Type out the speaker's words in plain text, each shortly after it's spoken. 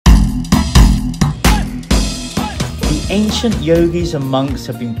Ancient yogis and monks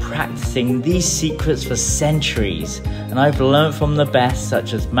have been practicing these secrets for centuries, and I've learned from the best,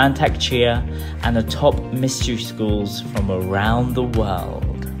 such as Mantak Chia and the top mystery schools from around the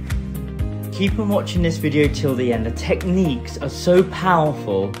world. Keep on watching this video till the end. The techniques are so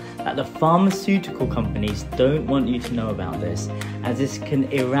powerful that the pharmaceutical companies don't want you to know about this, as this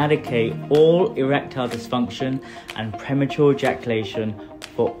can eradicate all erectile dysfunction and premature ejaculation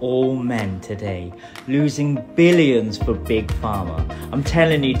for all men today, losing billions for big pharma. I'm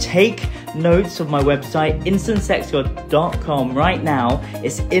telling you, take notes of my website instantsexgod.com right now.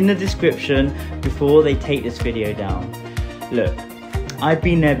 It's in the description before they take this video down. Look, I've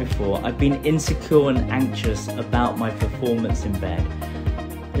been there before. I've been insecure and anxious about my performance in bed.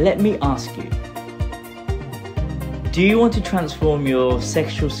 Let me ask you, do you want to transform your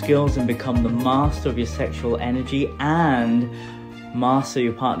sexual skills and become the master of your sexual energy and master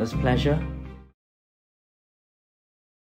your partner's pleasure?